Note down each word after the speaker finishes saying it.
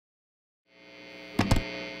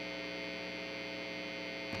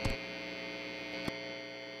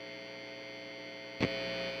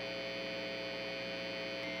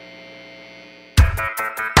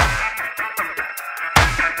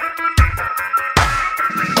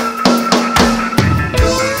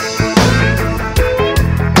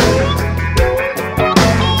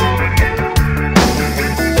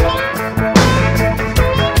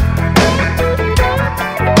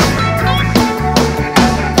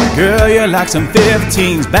Girl, you're like some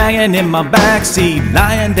 15s banging in my backseat,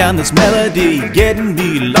 lying down this melody, getting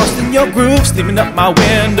me lost in your groove, steaming up my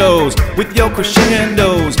windows with your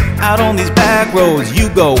crescendos. Out on these back roads, you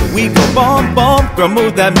go, we go, bump, bump. Girl,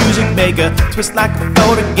 move that music maker, twist like a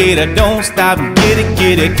Florida gator. Don't stop, get it,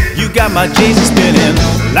 get it. You got my J's spinning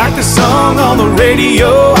like the song on the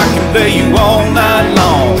radio. I can play you all night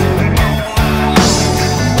long.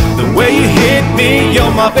 The way you hit me,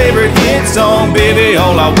 you're my favorite hit song, baby.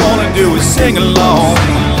 All I wanna do is sing along.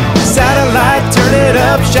 Satellite, turn it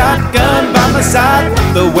up, shotgun by my side.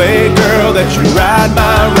 The way, girl, that you ride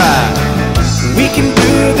my ride. We can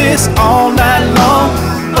do this all night long.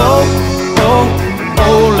 Oh, oh,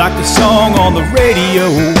 oh, like the song on the radio.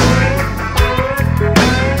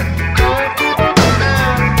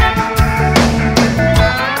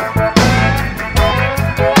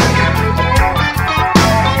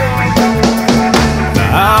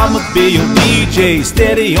 Be your DJ,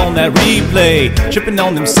 steady on that replay, tripping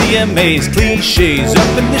on them CMAs, cliches.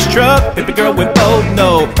 Up in this truck, baby girl, we both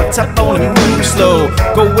know. Top on and move slow,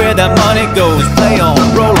 go where that money goes. Play on,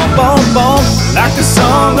 roll on, boom, boom. Like the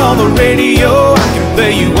song on the radio, I can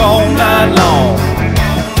play you all night long.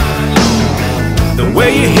 The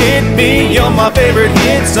way you hit me, you're my favorite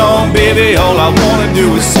hit song, baby. All I wanna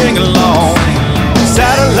do is sing along.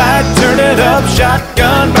 Satellite, turn it up,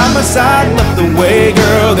 shotgun by my side. Love the way,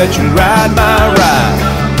 girl, that you ride my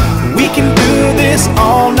ride. We can do this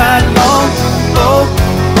all night long. Oh,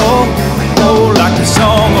 oh, oh, like the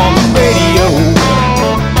song on the radio.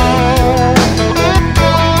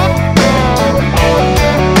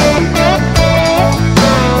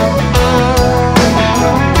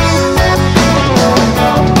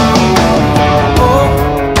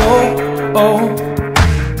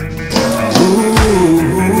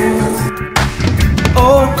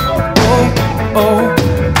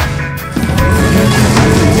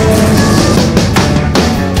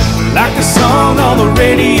 Like the song on the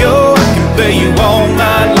radio, I can play you all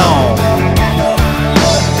night long.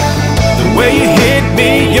 The way you hit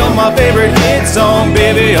me, you're my favorite hit song,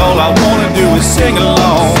 baby. All I wanna do is sing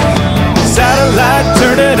along. Satellite,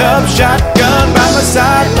 turn it up, shotgun by my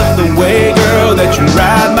side. Love the way, girl, that you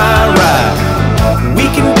ride my ride. We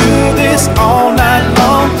can do this all